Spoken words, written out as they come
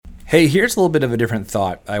Hey, here's a little bit of a different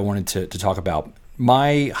thought I wanted to talk about.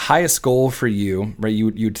 My highest goal for you, right,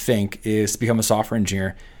 you'd think, is to become a software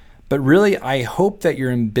engineer. But really, I hope that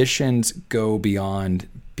your ambitions go beyond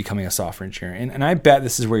becoming a software engineer. And I bet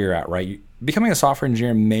this is where you're at, right? Becoming a software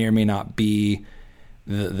engineer may or may not be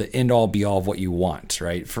the end all be all of what you want,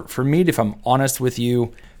 right? For me, if I'm honest with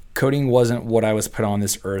you, coding wasn't what I was put on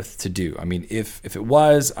this earth to do. I mean, if it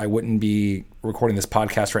was, I wouldn't be recording this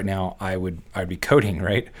podcast right now. I'd be coding,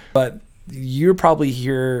 right? But you're probably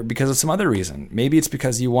here because of some other reason. Maybe it's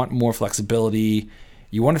because you want more flexibility.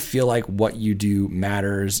 You want to feel like what you do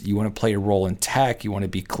matters. You want to play a role in tech. You want to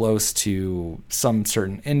be close to some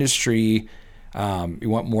certain industry. You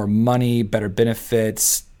want more money, better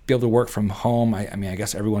benefits, be able to work from home. I mean, I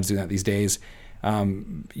guess everyone's doing that these days.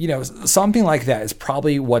 Something like that is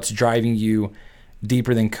probably what's driving you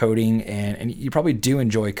deeper than coding, and you probably do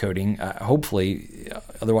enjoy coding, hopefully,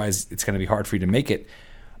 otherwise it's going to be hard for you to make it.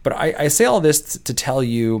 But I say all this to tell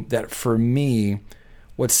you that for me,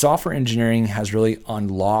 what software engineering has really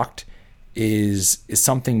unlocked is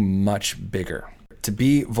something much bigger. To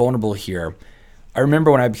be vulnerable here, I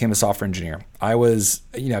remember when I became a software engineer, I was,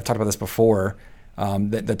 I've talked about this before,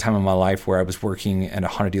 the time of my life where I was working at a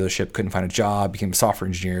Honda dealership, couldn't find a job, became a software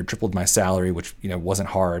engineer, tripled my salary, which wasn't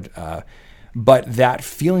hard. But that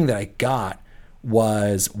feeling that I got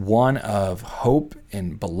was one of hope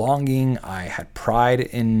and belonging. I had pride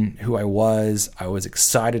in who I was. I was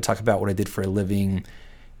excited to talk about what I did for a living.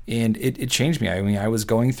 And it changed me. I mean, I was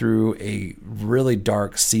going through a really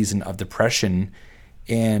dark season of depression.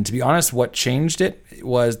 And to be honest, what changed it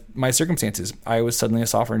was my circumstances. I was suddenly a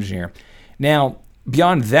software engineer. Now,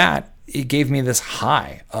 beyond that, it gave me this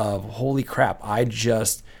high of, holy crap, I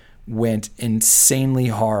just went insanely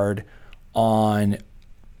hard on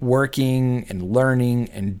working and learning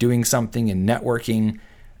and doing something and networking.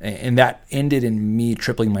 And that ended in me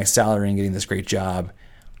tripling my salary and getting this great job.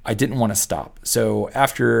 I didn't want to stop. So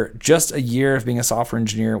after just a year of being a software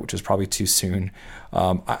engineer, which was probably too soon,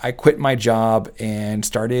 I quit my job and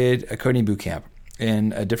started a coding bootcamp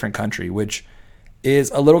in a different country, which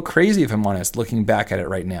is a little crazy, if I'm honest, looking back at it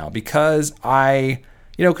right now, because I,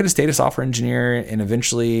 could have stayed a software engineer and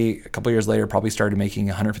eventually a couple of years later probably started making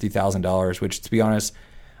 $150,000, which, to be honest,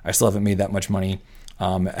 I still haven't made that much money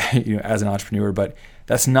as an entrepreneur, but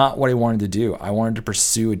that's not what I wanted to do. I wanted to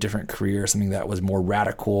pursue a different career, something that was more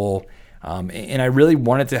radical, and I really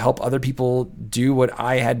wanted to help other people do what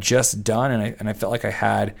I had just done, and I felt like I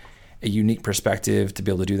had a unique perspective to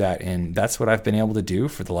be able to do that. And that's what I've been able to do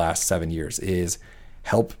for the last 7 years, is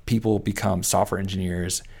help people become software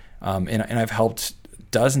engineers. And I've helped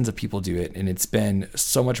dozens of people do it. And it's been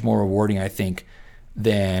so much more rewarding, I think,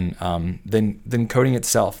 than coding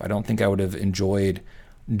itself. I don't think I would have enjoyed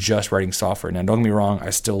just writing software. Now, don't get me wrong, I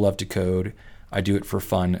still love to code. I do it for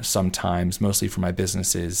fun sometimes, mostly for my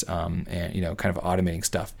businesses, and kind of automating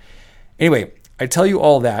stuff. Anyway, I tell you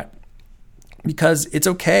all that because it's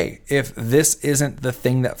okay if this isn't the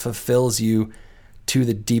thing that fulfills you to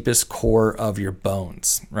the deepest core of your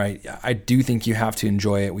bones, right? I do think you have to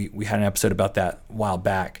enjoy it. We had an episode about that a while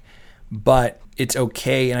back, but it's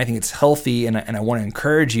okay, and I think it's healthy, and I want to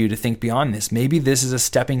encourage you to think beyond this. Maybe this is a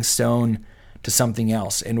stepping stone to something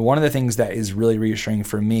else. And one of the things that is really reassuring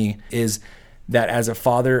for me is that as a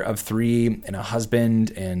father of 3 and a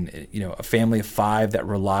husband and a family of 5 that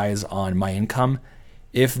relies on my income,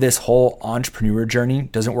 if this whole entrepreneur journey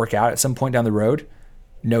doesn't work out at some point down the road,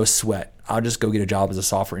 no sweat. I'll just go get a job as a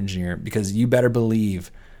software engineer, because you better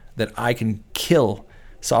believe that I can kill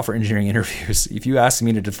software engineering interviews. If you ask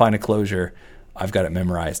me to define a closure, I've got it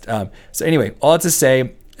memorized. So anyway, all that to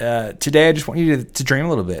say, today I just want you to dream a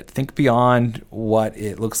little bit. Think beyond what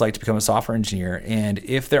it looks like to become a software engineer. And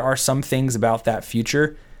if there are some things about that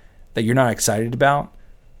future that you're not excited about,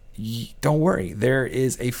 don't worry. There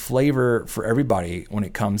is a flavor for everybody when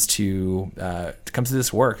it comes to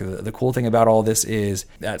this work. The cool thing about all this is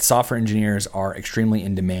that software engineers are extremely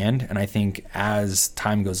in demand, and I think as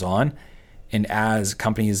time goes on, and as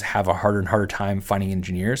companies have a harder and harder time finding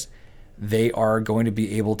engineers, they are going to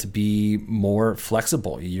be able to be more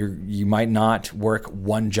flexible. You might not work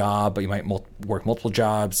one job, but you might work multiple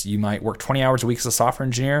jobs. You might work 20 hours a week as a software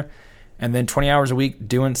engineer, and then 20 hours a week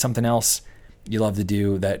doing something else you love to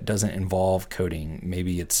do that doesn't involve coding.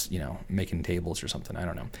 Maybe it's, making tables or something. I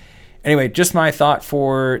don't know. Anyway, just my thought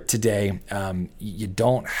for today. You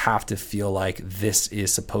don't have to feel like this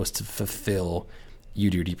is supposed to fulfill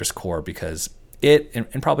you to your deepest core, because it,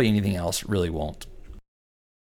 and probably anything else, really won't.